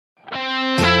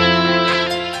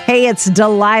Hey, it's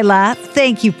Delilah.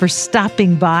 Thank you for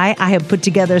stopping by. I have put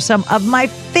together some of my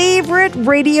favorite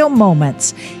radio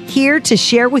moments here to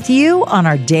share with you on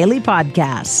our daily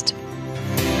podcast.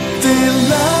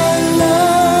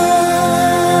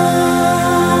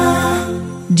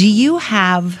 Do you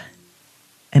have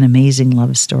an amazing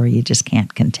love story you just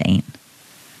can't contain?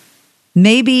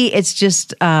 Maybe it's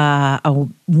just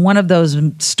one of those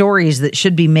stories that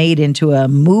should be made into a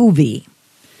movie.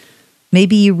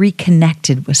 Maybe you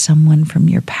reconnected with someone from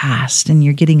your past and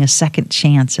you're getting a second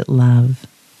chance at love.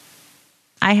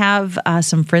 I have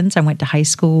some friends I went to high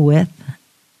school with,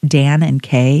 Dan and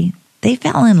Kay. They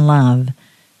fell in love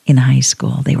in high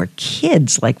school. They were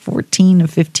kids, like 14 or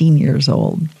 15 years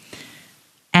old.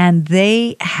 And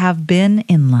they have been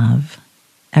in love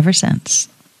ever since.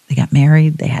 They got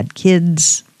married, they had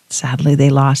kids. Sadly, they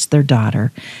lost their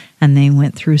daughter. And they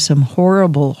went through some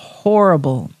horrible,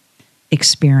 horrible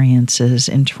experiences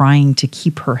in trying to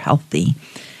keep her healthy.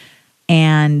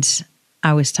 And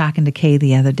I was talking to Kay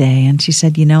the other day, and she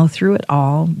said, through it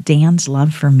all, Dan's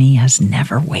love for me has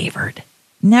never wavered.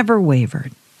 Never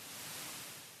wavered.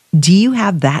 Do you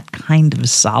have that kind of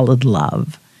solid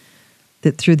love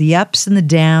that through the ups and the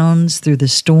downs, through the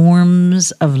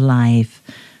storms of life,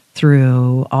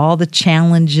 through all the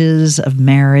challenges of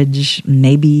marriage,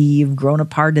 maybe you've grown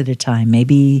apart at a time,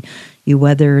 maybe you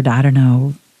weathered,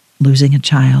 losing a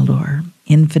child or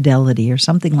infidelity or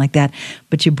something like that,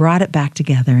 but you brought it back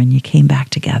together and you came back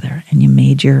together and you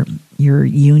made your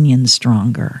union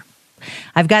stronger.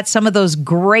 I've got some of those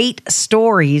great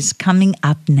stories coming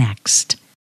up next.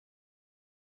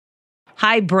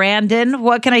 Hi, Brandon.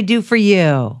 What can I do for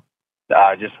you?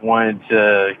 I just wanted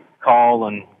to call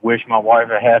and wish my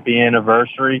wife a happy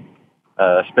anniversary.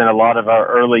 Spent a lot of our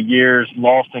early years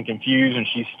lost and confused, and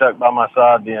she stuck by my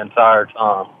side the entire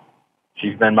time.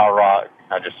 She's been my rock.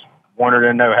 I just want her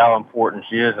to know how important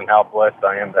she is and how blessed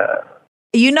I am to have her.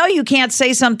 You can't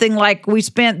say something like, we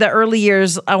spent the early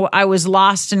years, I was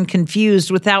lost and confused,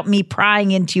 without me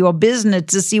prying into your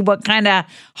business to see what kind of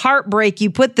heartbreak you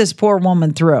put this poor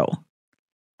woman through.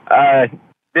 I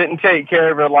didn't take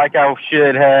care of her like I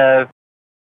should have,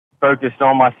 focused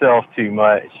on myself too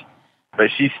much.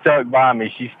 But she stuck by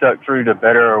me. She stuck through to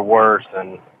better or worse,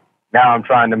 and now I'm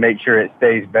trying to make sure it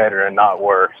stays better and not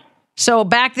worse. So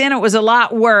back then it was a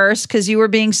lot worse because you were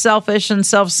being selfish and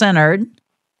self-centered.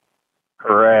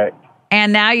 Correct.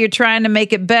 And now you're trying to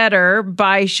make it better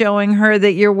by showing her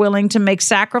that you're willing to make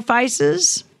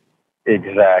sacrifices?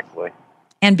 Exactly.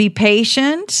 And be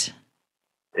patient?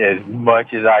 As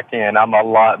much as I can. I'm a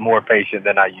lot more patient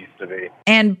than I used to be.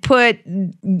 And put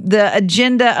the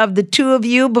agenda of the two of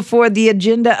you before the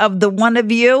agenda of the one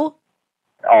of you?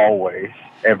 Always.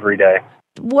 Every day.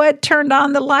 What turned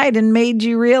on the light and made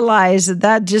you realize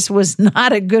that just was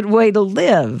not a good way to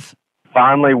live?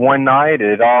 Finally, one night,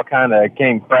 it all kind of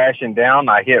came crashing down.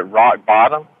 I hit rock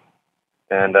bottom.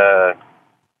 And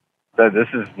said, this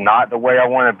is not the way I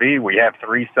want to be. We have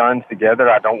 3 sons together.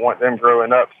 I don't want them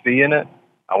growing up seeing it.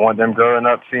 I want them growing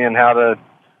up seeing how to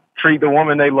treat the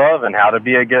woman they love and how to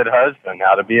be a good husband,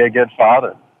 how to be a good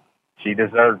father. She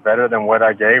deserved better than what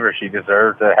I gave her. She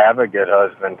deserved to have a good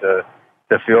husband, to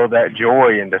feel that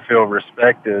joy and to feel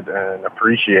respected and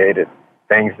appreciated,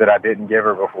 things that I didn't give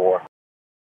her before.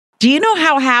 Do you know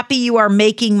how happy you are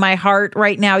making my heart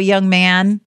right now, young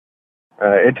man?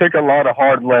 It took a lot of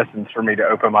hard lessons for me to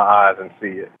open my eyes and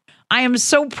see it. I am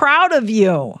so proud of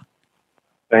you.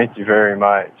 Thank you very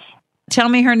much. Tell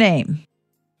me her name.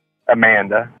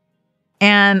 Amanda.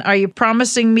 And are you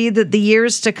promising me that the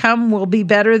years to come will be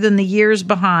better than the years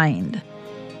behind?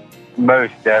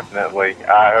 Most definitely.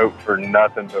 I hope for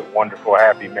nothing but wonderful,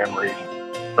 happy memories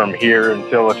from here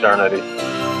until eternity.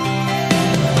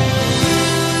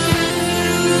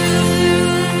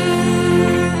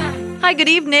 Hi, good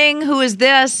evening. Who is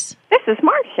this? This is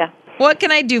Marcia. What can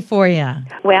I do for you?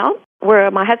 Well,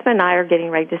 my husband and I are getting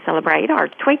ready to celebrate our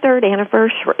 23rd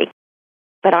anniversary.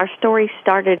 But our story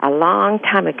started a long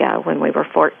time ago when we were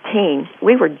 14.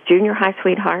 We were junior high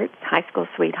sweethearts, high school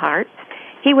sweethearts.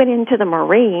 He went into the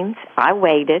Marines. I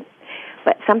waited,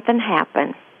 but something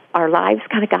happened. Our lives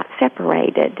kind of got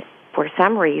separated for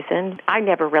some reason. I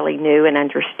never really knew and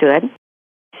understood.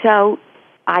 So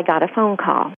I got a phone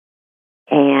call,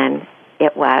 and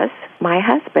it was my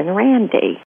husband,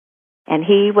 Randy. And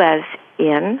he was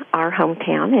in our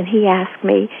hometown, and he asked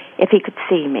me if he could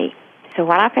see me. So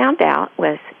what I found out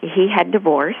was he had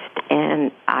divorced,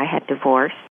 and I had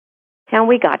divorced. And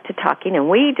we got to talking, and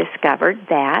we discovered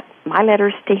that my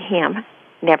letters to him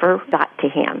never got to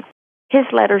him. His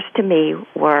letters to me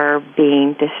were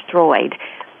being destroyed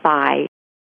by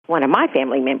one of my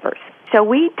family members. So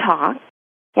we talked,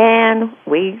 And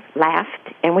we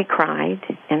laughed and we cried.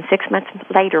 And 6 months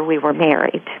later, we were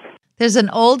married. There's an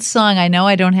old song, I know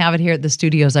I don't have it here at the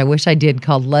studios, I wish I did,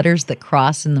 called Letters That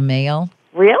Cross in the Mail.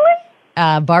 Really?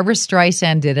 Barbara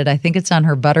Streisand did it. I think it's on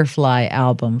her Butterfly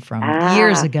album from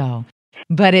years ago.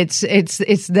 But it's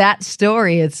that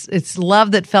story. It's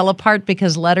love that fell apart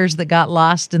because letters that got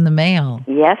lost in the mail.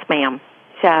 Yes, ma'am.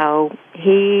 So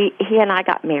he and I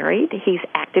got married. He's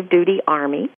active duty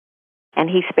Army, and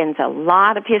he spends a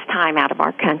lot of his time out of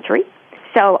our country.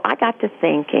 So I got to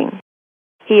thinking,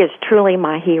 he is truly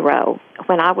my hero.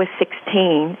 When I was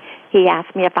 16, he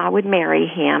asked me if I would marry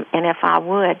him, and if I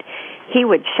would, he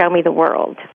would show me the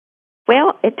world.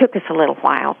 Well, it took us a little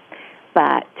while,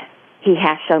 but he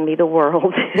has shown me the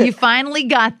world. You finally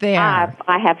got there.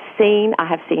 I have seen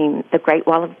the Great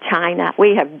Wall of China.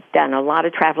 We have done a lot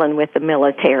of traveling with the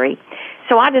military.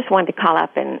 So I just wanted to call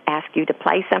up and ask you to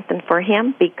play something for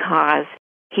him, because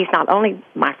he's not only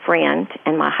my friend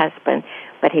and my husband,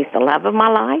 but he's the love of my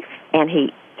life, and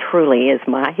he truly is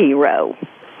my hero.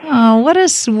 Oh, what a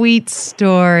sweet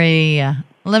story.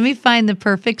 Let me find the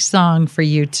perfect song for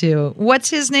you two. What's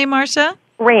his name, Marcia?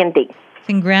 Randy.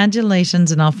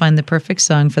 Congratulations, and I'll find the perfect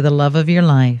song for the love of your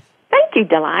life. Thank you,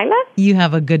 Delilah. You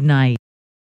have a good night.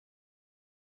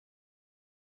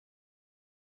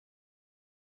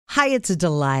 Hi, it's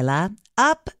Delilah.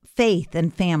 Up Faith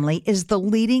and Family is the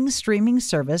leading streaming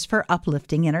service for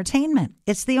uplifting entertainment.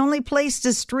 It's the only place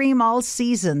to stream all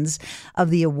seasons of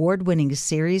the award-winning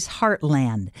series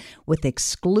Heartland, with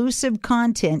exclusive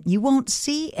content you won't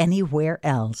see anywhere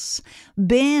else.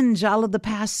 Binge all of the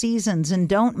past seasons and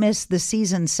don't miss the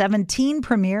season 17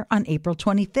 premiere on April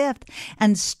 25th,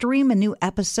 and stream a new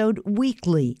episode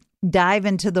weekly. Dive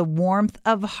into the warmth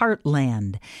of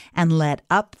Heartland and let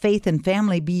Up Faith and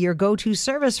Family be your go-to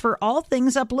service for all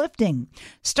things uplifting.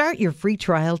 Start your free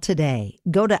trial today.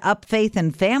 Go to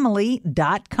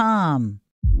upfaithandfamily.com.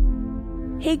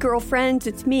 Hey girlfriends,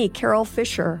 it's me, Carol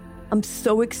Fisher. I'm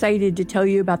so excited to tell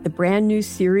you about the brand new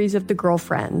series of The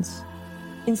Girlfriends.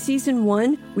 In season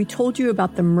 1, we told you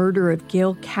about the murder of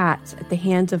Gail Katz at the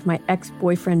hands of my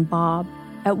ex-boyfriend Bob.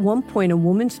 At one point, a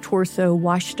woman's torso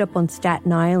washed up on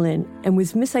Staten Island and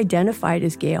was misidentified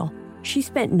as Gail. She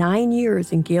spent 9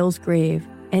 years in Gail's grave,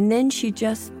 and then she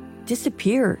just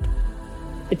disappeared.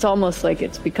 It's almost like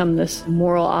it's become this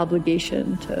moral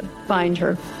obligation to find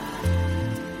her.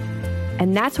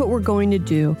 And that's what we're going to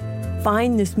do.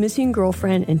 Find this missing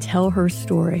girlfriend and tell her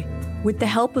story. With the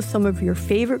help of some of your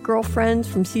favorite girlfriends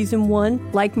from season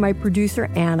 1, like my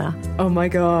producer, Anna. Oh my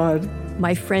God.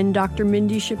 My friend, Dr.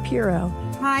 Mindy Shapiro.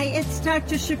 Hi, it's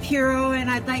Dr. Shapiro,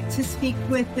 and I'd like to speak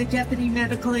with the Deputy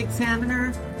Medical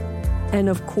Examiner. And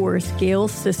of course,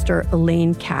 Gail's sister,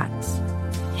 Elaine Katz.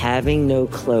 Having no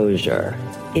closure,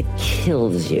 it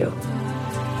kills you.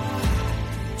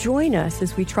 Join us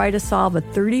as we try to solve a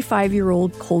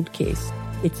 35-year-old cold case.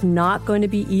 It's not going to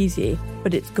be easy,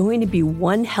 but it's going to be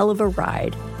one hell of a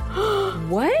ride.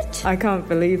 What? I can't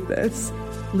believe this.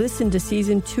 Listen to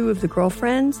season 2 of The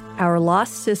Girlfriends, Our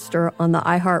Lost Sister on the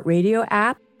iHeartRadio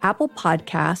app, Apple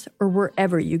Podcasts, or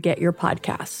wherever you get your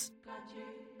podcasts.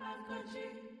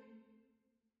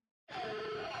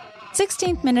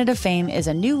 16th Minute of Fame is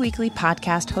a new weekly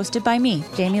podcast hosted by me,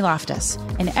 Jamie Loftus.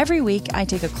 And every week, I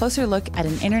take a closer look at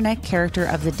an internet character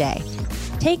of the day.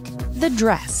 Take the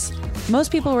dress.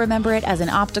 Most people remember it as an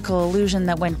optical illusion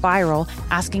that went viral,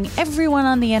 asking everyone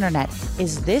on the internet,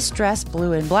 is this dress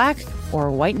blue and black or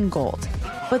white and gold?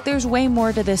 But there's way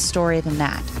more to this story than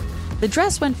that. The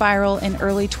dress went viral in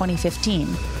early 2015,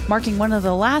 marking one of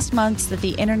the last months that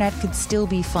the internet could still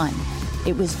be fun.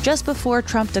 It was just before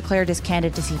Trump declared his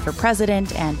candidacy for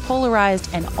president, and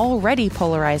polarized an already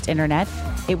polarized internet.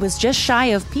 It was just shy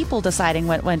of people deciding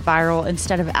what went viral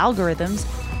instead of algorithms,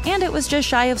 and it was just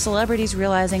shy of celebrities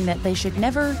realizing that they should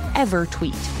never, ever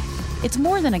tweet. It's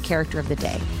more than a character of the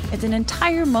day. It's an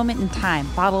entire moment in time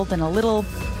bottled in a little,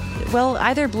 well,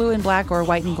 either blue and black or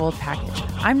white and gold package.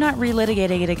 I'm not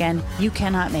relitigating it again. You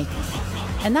cannot make me.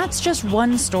 And that's just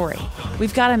one story.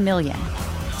 We've got a million.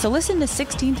 So listen to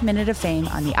 16th Minute of Fame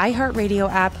on the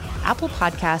iHeartRadio app, Apple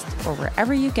Podcasts, or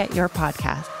wherever you get your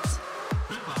podcasts.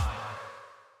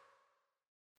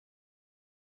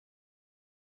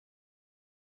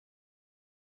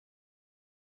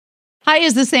 Hi,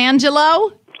 is this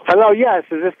Angelo? Hello, yes.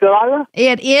 Is this Delilah?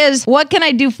 It is. What can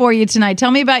I do for you tonight? Tell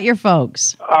me about your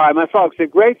folks. All right, my folks. They're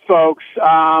great folks. It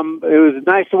was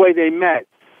nice the way they met.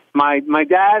 My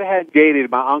dad had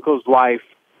dated my uncle's wife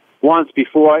once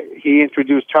before he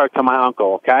introduced her to my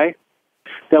uncle, okay?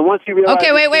 Then once he realized...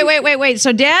 Okay, wait.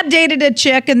 So Dad dated a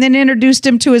chick and then introduced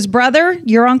him to his brother,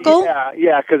 your uncle?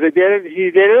 Yeah, because he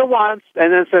did it once,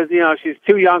 and then says, she's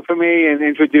too young for me, and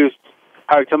introduced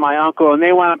her to my uncle, and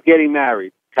they wound up getting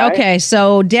married. Okay,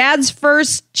 so Dad's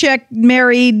first chick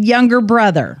married younger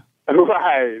brother.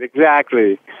 Right,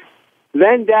 exactly.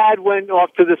 Then Dad went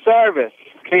off to the service,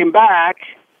 came back,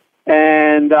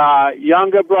 and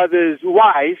younger brother's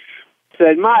wife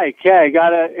said, Mike, hey, I got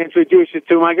to introduce you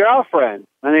to my girlfriend.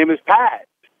 Her name is Pat.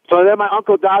 So then my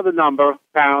uncle dialed the number,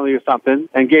 apparently, or something,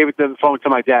 and gave it the phone to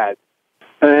my dad.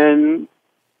 And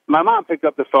my mom picked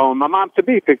up the phone. My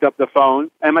mom-to-be picked up the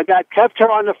phone, and my dad kept her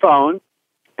on the phone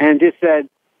and just said,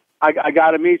 I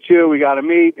got to meet you. We got to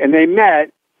meet. And they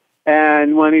met.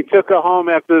 And when he took her home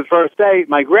after the first date,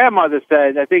 my grandmother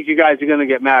said, I think you guys are going to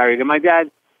get married. And my dad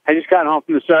had just gotten home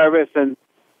from the service, and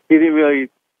he didn't really,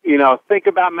 think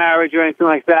about marriage or anything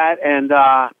like that. And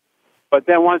but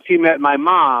then once he met my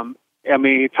mom,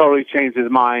 he totally changed his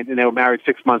mind, and they were married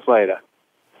 6 months later.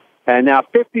 And now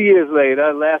 50 years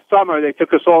later, last summer, they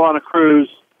took us all on a cruise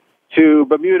to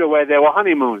Bermuda where they were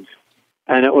honeymoons.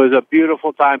 And it was a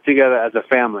beautiful time together as a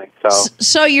family.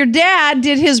 So your dad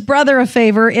did his brother a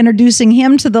favor, introducing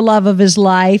him to the love of his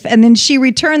life, and then she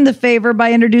returned the favor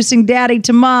by introducing Daddy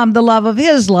to Mom, the love of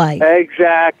his life.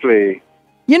 Exactly.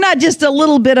 You're not just a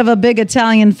little bit of a big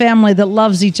Italian family that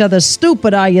loves each other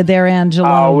stupid, are you there, Angelo?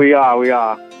 Oh, we are. We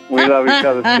love each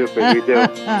other stupid. We do.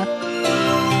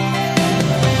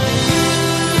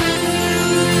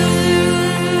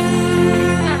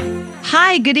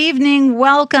 Hi, good evening.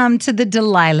 Welcome to the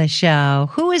Delilah Show.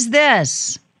 Who is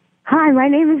this? Hi, my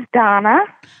name is Donna.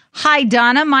 Hi,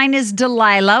 Donna. Mine is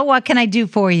Delilah. What can I do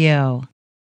for you?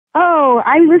 Oh,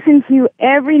 I listen to you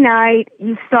every night.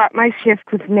 You start my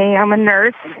shift with me. I'm a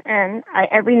nurse, and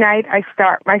every night I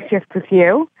start my shift with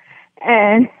you.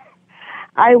 And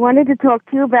I wanted to talk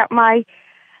to you about my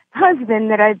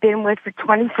husband that I've been with for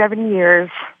 27 years.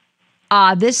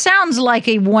 This sounds like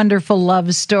a wonderful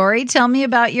love story. Tell me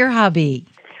about your hubby.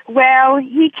 Well,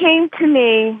 he came to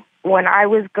me when I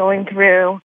was going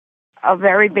through a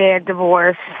very bad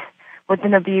divorce with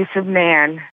an abusive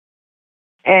man.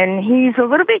 And he's a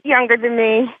little bit younger than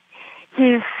me.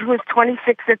 He was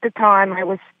 26 at the time. I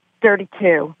was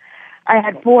 32. I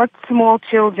had 4 small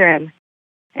children.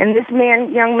 And this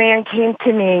young man came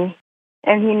to me,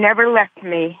 and he never left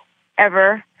me,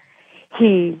 ever.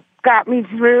 He got me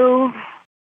through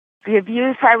the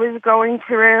abuse I was going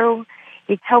through.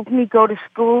 He helped me go to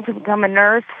school to become a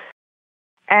nurse,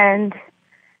 and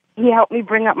he helped me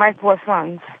bring up my 4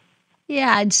 sons.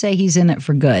 Yeah, I'd say he's in it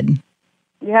for good.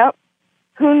 Yep.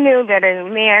 Who knew that a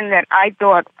man that I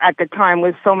thought at the time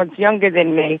was so much younger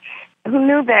than me, who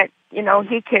knew that,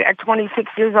 he could, at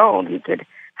 26 years old, he could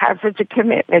have such a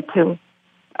commitment to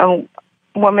a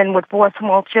woman with 4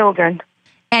 small children.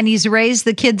 And he's raised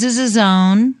the kids as his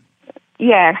own.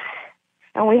 Yes.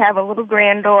 And we have a little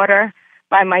granddaughter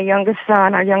by my youngest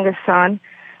son, our youngest son.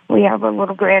 We have a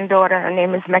little granddaughter. Her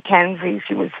name is Mackenzie.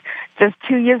 She was just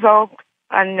 2 years old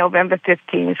on November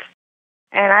 15th.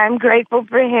 And I'm grateful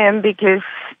for him because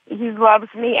he loves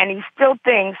me, and he still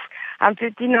thinks I'm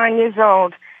 59 years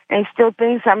old, and he still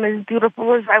thinks I'm as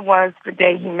beautiful as I was the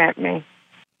day he met me.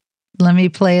 Let me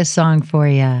play a song for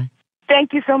you.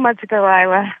 Thank you so much,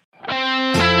 Delilah.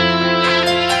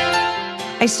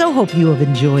 I so hope you have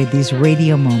enjoyed these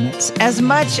radio moments as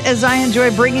much as I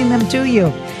enjoy bringing them to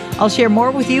you. I'll share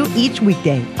more with you each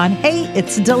weekday on Hey,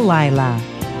 It's Delilah.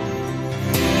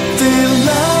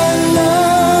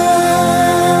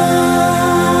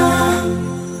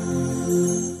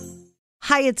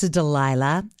 Hi, it's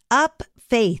Delilah. Up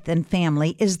Faith and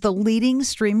Family is the leading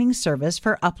streaming service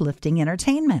for uplifting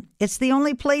entertainment. It's the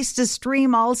only place to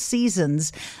stream all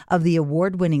seasons of the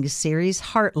award-winning series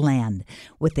Heartland,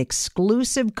 with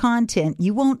exclusive content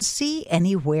you won't see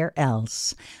anywhere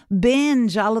else.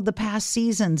 Binge all of the past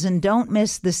seasons and don't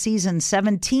miss the season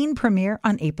 17 premiere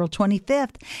on April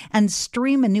 25th, and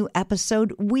stream a new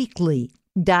episode weekly.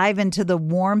 Dive into the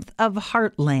warmth of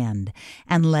Heartland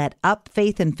and let Up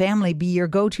Faith and Family be your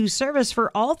go-to service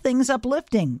for all things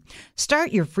uplifting.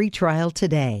 Start your free trial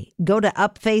today. Go to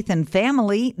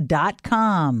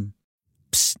upfaithandfamily.com.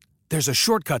 Psst, there's a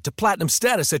shortcut to platinum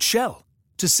status at Shell.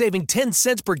 To saving 10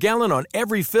 cents per gallon on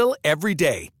every fill every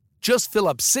day. Just fill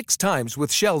up 6 times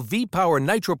with Shell V-Power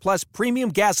Nitro Plus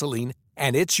Premium Gasoline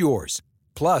and it's yours.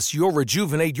 Plus, you'll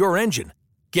rejuvenate your engine.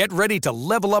 Get ready to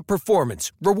level up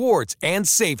performance, rewards, and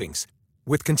savings.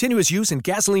 With continuous use in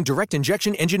gasoline direct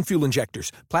injection engine fuel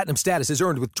injectors, platinum status is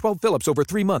earned with 12 fill-ups over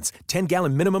 3 months,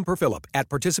 10-gallon minimum per fill-up at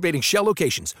participating Shell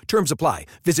locations. Terms apply.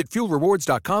 Visit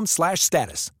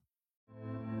fuelrewards.com/status.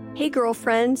 Hey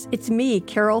girlfriends, it's me,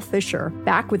 Carol Fisher,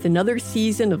 back with another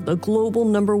season of the global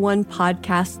 #1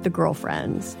 podcast, The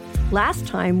Girlfriends. Last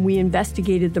time, we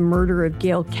investigated the murder of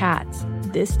Gail Katz.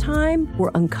 This time,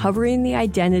 we're uncovering the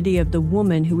identity of the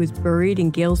woman who was buried in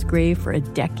Gail's grave for a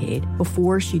decade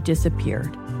before she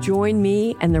disappeared. Join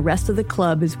me and the rest of the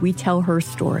club as we tell her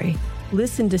story.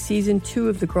 Listen to Season 2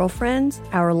 of The Girlfriends,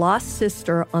 Our Lost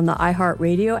Sister on the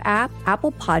iHeartRadio app,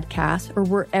 Apple Podcasts, or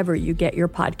wherever you get your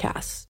podcasts.